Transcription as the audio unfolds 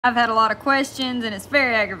I've had a lot of questions, and it's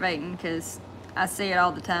very aggravating because I see it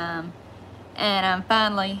all the time, and I'm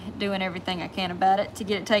finally doing everything I can about it to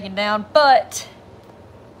get it taken down. But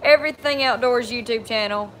Everything Outdoors YouTube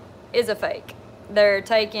channel is a fake. They're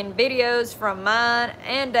taking videos from mine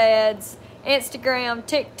and Dad's Instagram,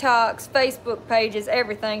 TikToks, Facebook pages,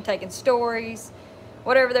 everything, taking stories,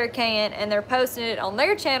 whatever they can, and they're posting it on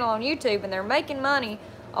their channel on YouTube, and they're making money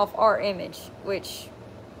off our image, which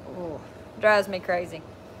drives me crazy.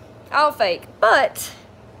 All fake. But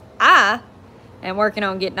I am working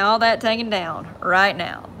on getting all that taken down right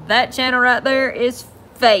now. That channel right there is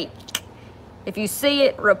fake. If you see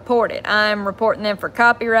it, report it. I'm reporting them for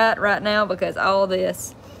copyright right now because all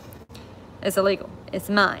this is illegal. It's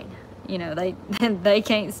mine. You know, they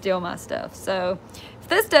can't steal my stuff. So if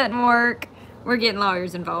this doesn't work, we're getting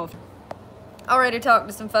lawyers involved. Already talked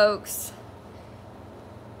to some folks.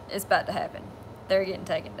 It's about to happen. They're getting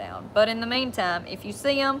taken down. But in the meantime, if you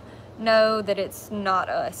see them, know that it's not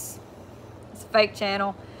us. It's a fake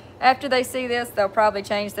channel. After they see this, they'll probably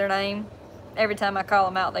change their name. Every time I call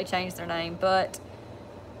them out, they change their name. But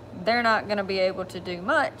they're not going to be able to do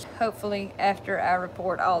much, hopefully, after I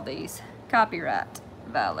report all these copyright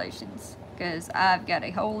violations. Because I've got a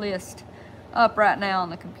whole list up right now on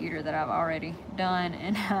the computer that I've already done,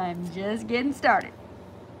 and I'm just getting started.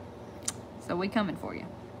 So we coming for you.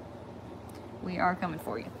 We are coming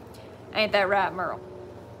for you. Ain't that right, Merle?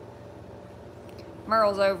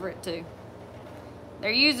 Merle's over it too.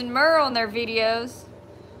 They're using Merle in their videos.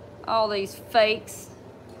 All these fakes.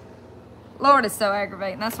 Lord, it's so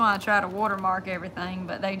aggravating. That's why I try to watermark everything,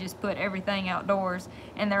 but they just put Everything Outdoors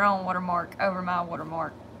in their own watermark over my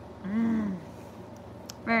watermark.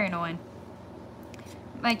 Very annoying.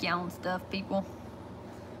 Make your own stuff, people.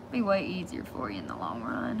 Be way easier for you in the long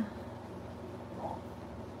run.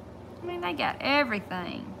 I mean, they got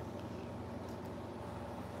everything.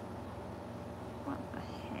 What the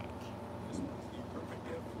heck?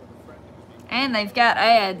 And they've got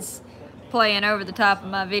ads playing over the top of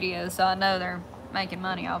my videos, so I know they're making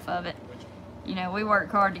money off of it. You know, we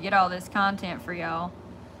work hard to get all this content for y'all.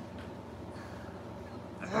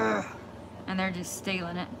 And they're just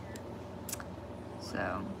stealing it.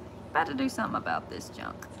 So, about to do something about this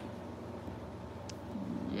junk.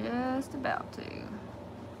 Just about to.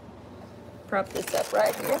 Prop this up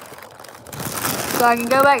right here so I can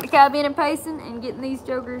go back to copying and pasting and getting these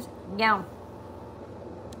jokers gone.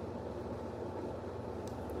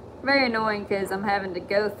 Very annoying because I'm having to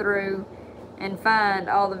go through and find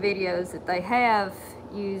all the videos that they have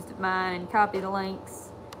used of mine and copy the links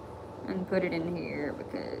and put it in here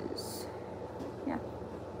because, yeah,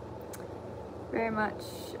 very much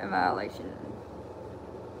a violation.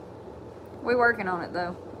 We're working on it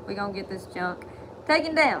though. We're gonna get this junk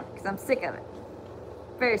taken down because I'm sick of it.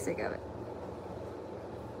 Very sick of it.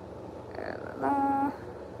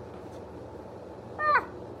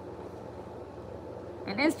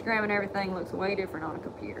 And Instagram and everything looks way different on a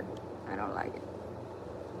computer. I don't like it.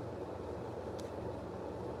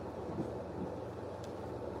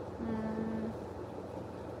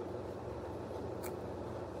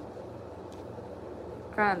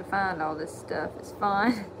 Trying to find all this stuff is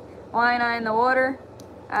fun. Why ain't I in the water?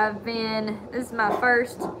 This is my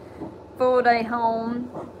first full day home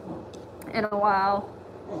in a while.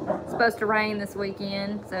 It's supposed to rain this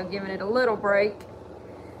weekend, so giving it a little break.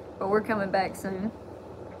 But we're coming back soon.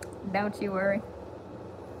 Don't you worry.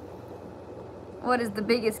 What is the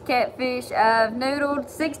biggest catfish I've noodled?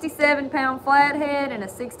 67-pound flathead and a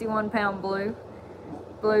 61-pound blue.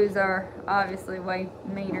 Blues are obviously way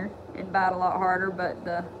meaner and bite a lot harder, but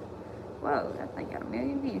whoa, that thing got 1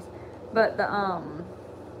 million views. But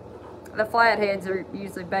the flatheads are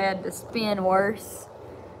usually bad to spin worse.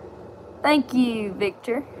 Thank you,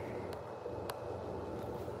 Victor.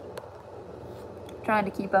 Trying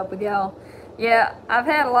to keep up with y'all. Yeah, I've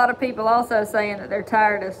had a lot of people also saying that they're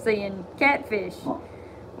tired of seeing catfish.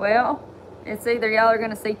 Well, it's either y'all are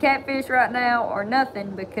going to see catfish right now or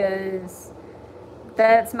nothing, because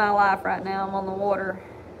that's my life right now. I'm on the water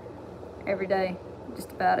every day,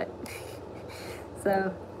 just about it.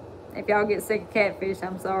 So if y'all get sick of catfish,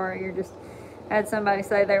 I'm sorry. I had somebody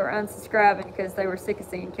say they were unsubscribing because they were sick of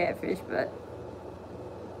seeing catfish, but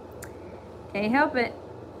can't help it.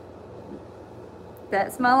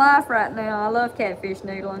 That's my life right now. I love catfish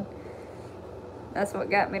noodling. That's what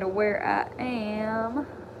got me to where I am.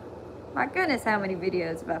 My goodness, how many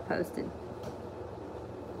videos have I posted?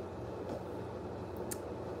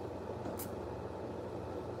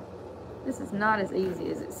 This is not as easy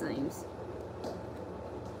as it seems.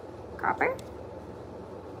 Copper.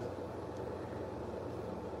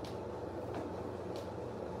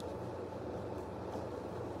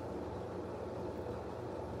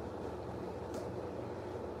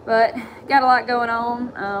 But got a lot going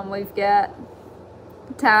on. We've got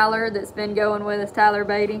Tyler that's been going with us, Tyler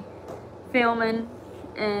Beatty, filming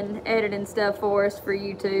and editing stuff for us for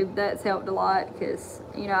YouTube. That's helped a lot because,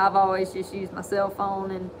 you know, I've always just used my cell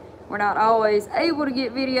phone, and we're not always able to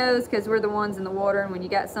get videos because we're the ones in the water, and when you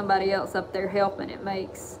got somebody else up there helping, it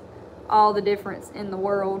makes all the difference in the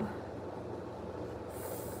world.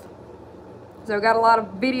 So got a lot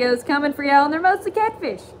of videos coming for y'all, and they're mostly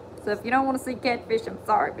catfish. So if you don't want to see catfish, I'm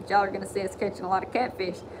sorry, but y'all are going to see us catching a lot of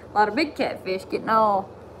catfish. A lot of big catfish getting all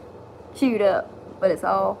chewed up, but it's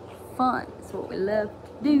all fun. It's what we love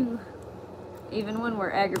to do, even when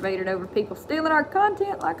we're aggravated over people stealing our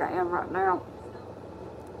content like I am right now.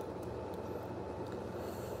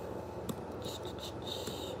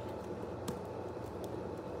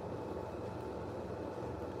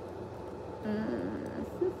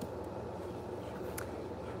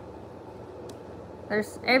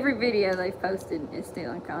 There's every video they've posted is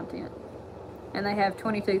stealing content, and they have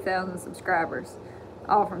 22,000 subscribers,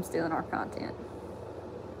 all from stealing our content.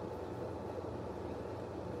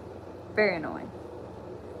 Very annoying.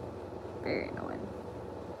 Very annoying.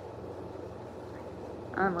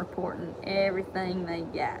 I'm reporting everything they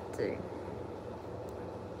got to.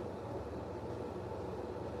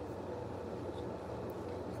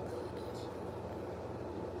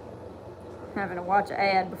 Having to watch an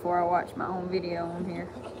ad before I watch my own video on here.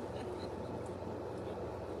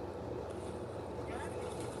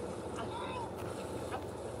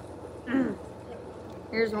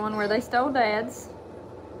 Here's one where they stole Dad's.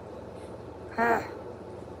 Let's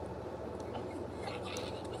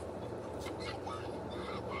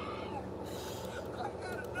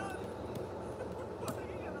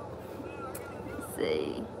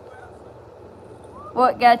see.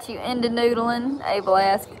 What got you into noodling? Abel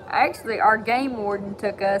asked. Actually, our game warden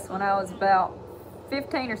took us when I was about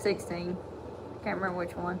 15 or 16. Can't remember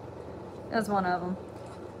which one. It was one of them.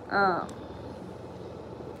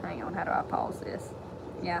 Hang on, how do I pause this?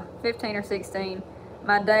 Yeah, 15 or 16.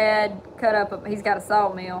 My dad cut up, he's got a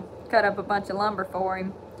sawmill, cut up a bunch of lumber for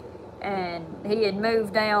him. And he had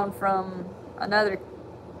moved down from another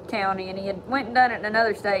county, and he had went and done it in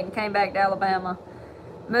another state and came back to Alabama.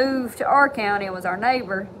 Moved to our county and was our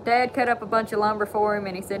neighbor. Dad cut up a bunch of lumber for him,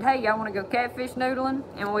 and he said, hey, y'all want to go catfish noodling?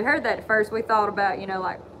 And when we heard that at first, we thought about, you know,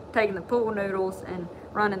 like taking the pool noodles and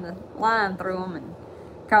running the line through them and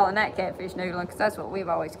calling that catfish noodling, because that's what we've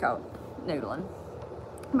always called noodling.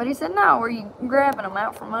 But he said, no, we're grabbing them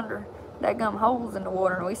out from under that gum holes in the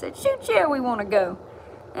water. And we said, shoot, yeah, we want to go.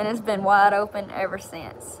 And it's been wide open ever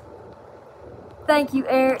since. Thank you,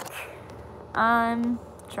 Eric. I'm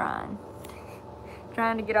trying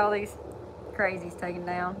to get all these crazies taken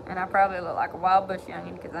down, and I probably look like a wild bush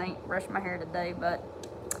youngin because I ain't brushed my hair today, but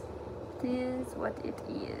it is what it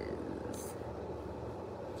is.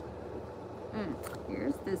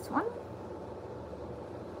 Here's this one.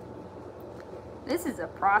 This is a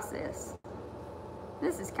process.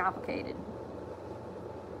 This is complicated.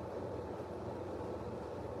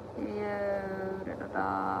 Video, da da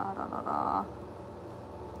da da da da.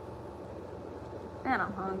 And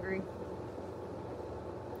I'm hungry.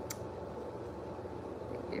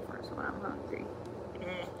 Difference when I'm hungry.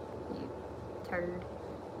 You turd.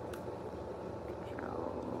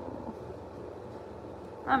 Control.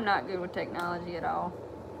 I'm not good with technology at all,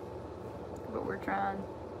 but we're trying.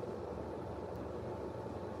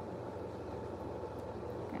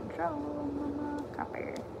 Control.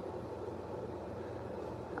 Copy.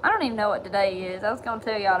 I don't even know what today is. I was gonna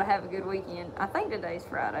tell y'all to have a good weekend. I think today's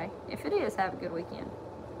Friday. If it is, have a good weekend.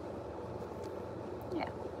 Yeah.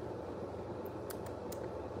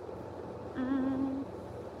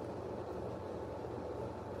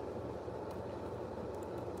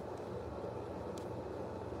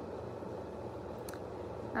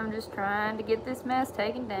 I'm just trying to get this mess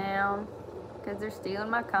taken down because they're stealing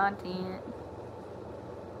my content.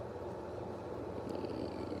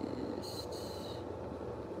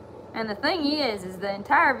 And the thing is the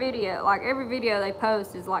entire video, like every video they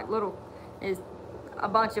post is like is a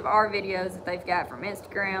bunch of our videos that they've got from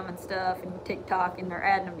Instagram and stuff and TikTok, and they're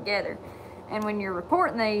adding them together. And when you're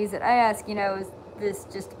reporting these, it asks, you know, is this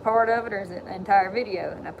just a part of it or is it the entire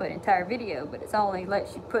video? And I put entire video, but it's only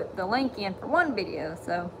lets you put the link in for one video,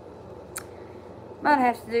 so might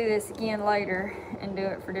have to do this again later and do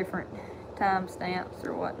it for different timestamps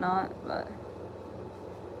or whatnot, but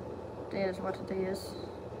it is what it is.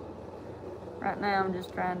 Right now I'm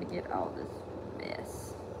just trying to get all this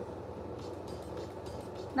mess.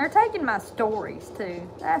 They're taking my stories too.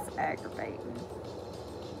 That's aggravating.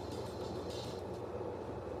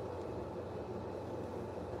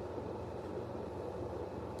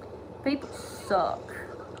 People suck.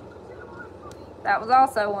 That was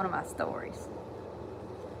also one of my stories.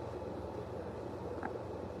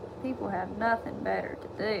 People have nothing better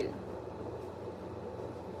to do.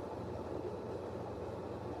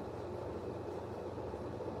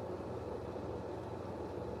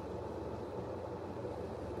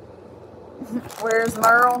 Where's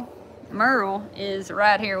Merle? Merle is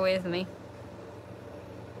right here with me.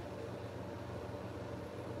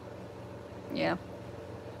 Yeah.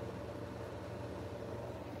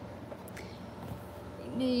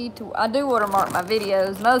 I do watermark my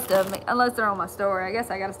videos, most of them, unless they're on my story. I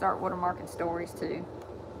guess I gotta start watermarking stories too.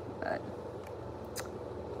 But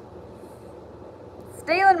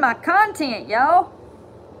stealing my content, y'all.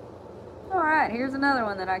 Alright, here's another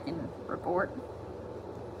one that I can report.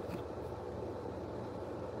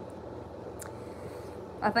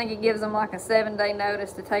 I think it gives them like a 7-day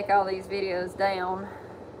notice to take all these videos down.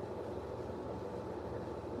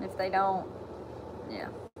 If they don't, yeah.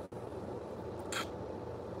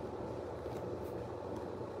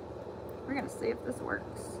 We're gonna see if this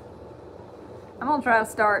works. I'm gonna try to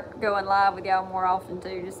start going live with y'all more often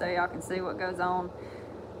too, just so y'all can see what goes on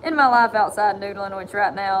in my life outside noodling, which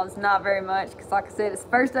right now is not very much, because like I said, it's the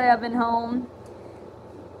first day I've been home.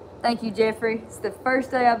 Thank you, Jeffrey. It's the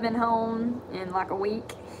first day I've been home in like a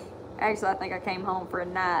week. Actually, I think I came home for a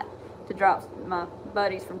night to drop my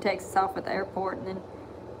buddies from Texas off at the airport and then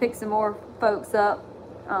pick some more folks up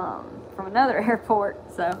from another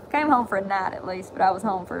airport. So came home for a night at least, but I was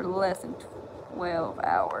home for less than 12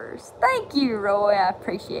 hours. Thank you, Roy. I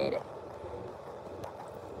appreciate it.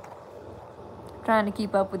 Trying to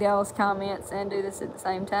keep up with y'all's comments and do this at the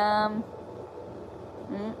same time.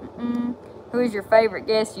 Who is your favorite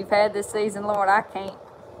guest you've had this season? Lord, I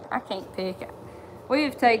can't pick.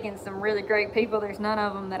 We've taken some really great people. There's none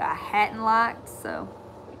of them that I hadn't liked, so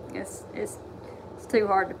it's too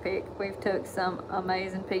hard to pick. We've took some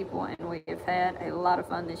amazing people, and we have had a lot of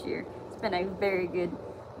fun this year. It's been a very good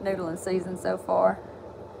noodling season so far.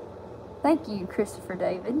 Thank you, Christopher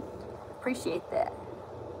David. Appreciate that.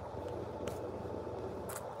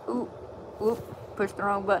 Ooh, whoop, pushed the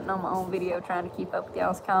wrong button on my own video trying to keep up with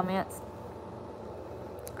y'all's comments.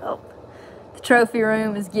 Oh, the trophy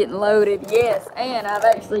room is getting loaded. Yes, and I've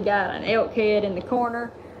actually got an elk head in the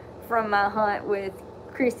corner from my hunt with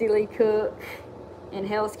Christy Lee Cook in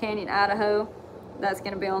Hells Canyon, Idaho. That's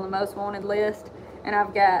going to be on the most wanted list. And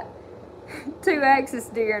I've got 2 axis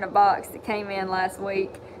deer in a box that came in last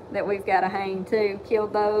week that we've got to hang too.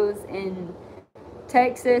 Killed those in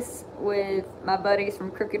Texas with my buddies from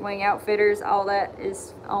Crooked Wing Outfitters. All that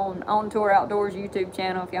is on Tour Outdoors YouTube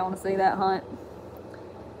channel if y'all want to see that hunt.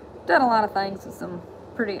 Done a lot of things with some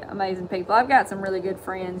pretty amazing people. I've got some really good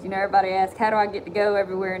friends. You know, everybody asks, how do I get to go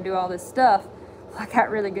everywhere and do all this stuff? Well, I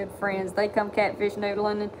got really good friends. They come catfish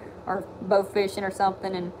noodling or bow fishing or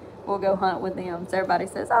something, and we'll go hunt with them. So everybody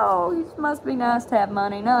says, oh, it must be nice to have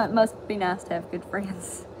money. No, it must be nice to have good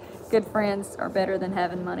friends. Good friends are better than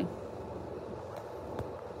having money.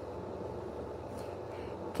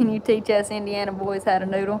 Can you teach us Indiana boys how to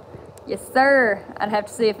noodle? Yes, sir. I'd have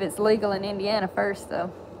to see if it's legal in Indiana first,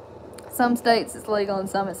 though. Some states it's legal and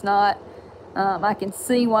some it's not. I can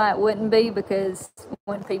see why it wouldn't be, because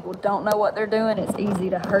when people don't know what they're doing, it's easy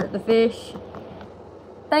to hurt the fish.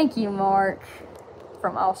 Thank you, Mark,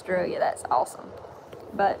 from Australia. That's awesome.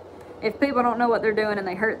 But if people don't know what they're doing and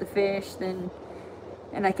they hurt the fish, and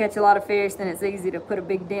they catch a lot of fish, then it's easy to put a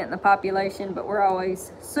big dent in the population. But we're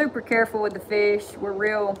always super careful with the fish. We're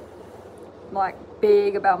real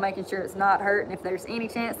big about making sure it's not hurt, and if there's any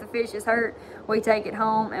chance the fish is hurt, we take it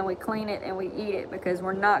home and we clean it and we eat it, because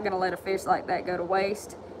we're not going to let a fish like that go to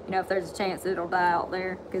waste. You know, if there's a chance it'll die out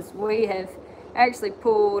there, because we have actually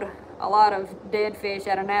pulled a lot of dead fish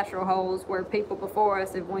out of natural holes where people before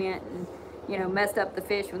us have went and, you know, messed up the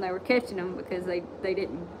fish when they were catching them because they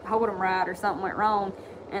didn't hold them right or something went wrong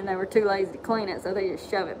and they were too lazy to clean it, so they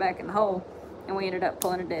just shove it back in the hole, and we ended up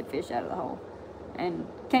pulling a dead fish out of the hole. And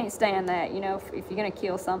can't stand that. You know, if you're going to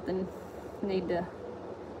kill something, you need to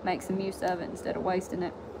make some use of it instead of wasting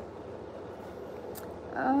it.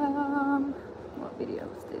 What video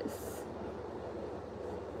is this?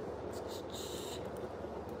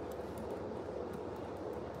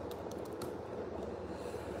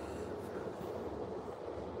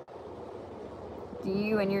 Do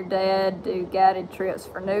you and your dad do guided trips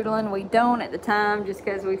for noodling? We don't at the time, just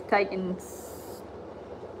because we've taken...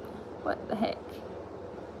 What the heck?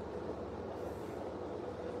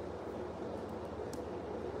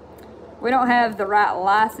 We don't have the right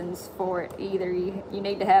license for it either. You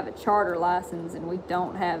need to have a charter license, and we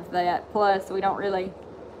don't have that. Plus, we don't really...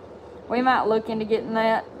 We might look into getting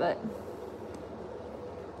that, but...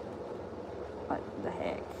 What the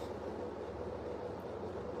heck?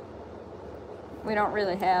 we don't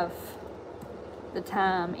really have the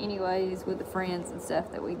time anyways with the friends and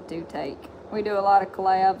stuff that we do take. We do a lot of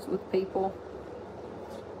collabs with people.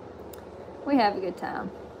 We have a good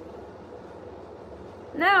time.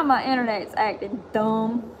 Now my internet's acting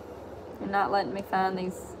dumb and not letting me find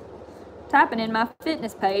these, typing in my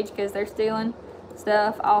fitness page because they're stealing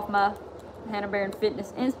stuff off my Hannah Barron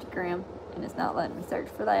Fitness Instagram, and it's not letting me search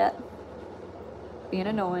for that. Being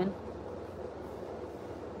annoying.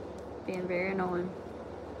 Being very annoying.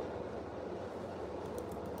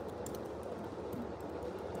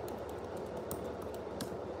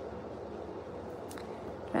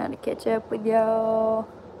 Trying to catch up with y'all.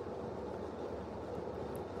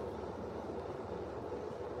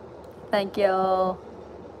 Thank y'all.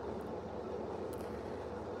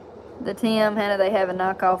 The Tim, Hannah, they have a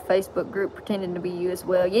knockoff Facebook group pretending to be you as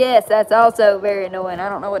well. Yes, that's also very annoying. I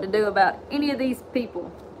don't know what to do about any of these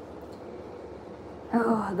people.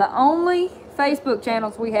 Oh, the only Facebook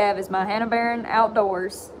channels we have is my Hannah Barron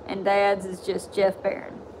Outdoors, and Dad's is just Jeff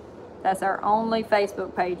Barron. That's our only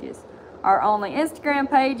Facebook pages. Our only Instagram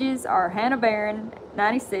pages are Hannah Barron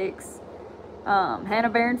 96, Hannah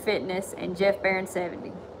Barron Fitness, and Jeff Barron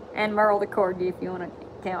 70. And Merle the Corgi if you want to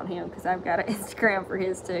count him, because I've got an Instagram for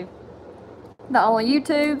his too. The only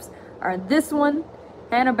YouTubes are this one,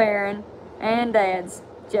 Hannah Barron, and Dad's,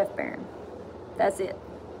 Jeff Barron. That's it.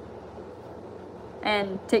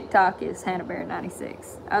 And TikTok is Hannah Barron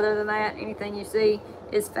 96. Other than that, anything you see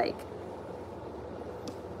is fake.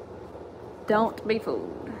 Don't be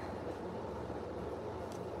fooled.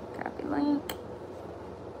 Copy link.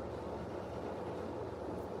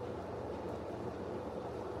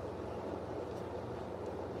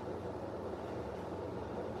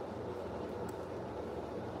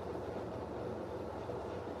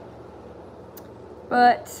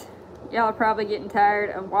 But y'all are probably getting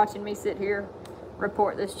tired of watching me sit here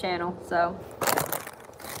report this channel, so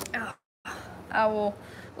I will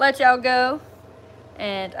let y'all go,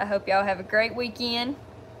 and I hope y'all have a great weekend,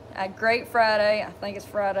 a great Friday. I think it's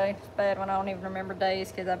Friday. It's bad when I don't even remember days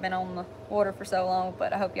because I've been on the water for so long,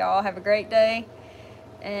 but I hope y'all have a great day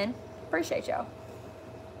and appreciate y'all.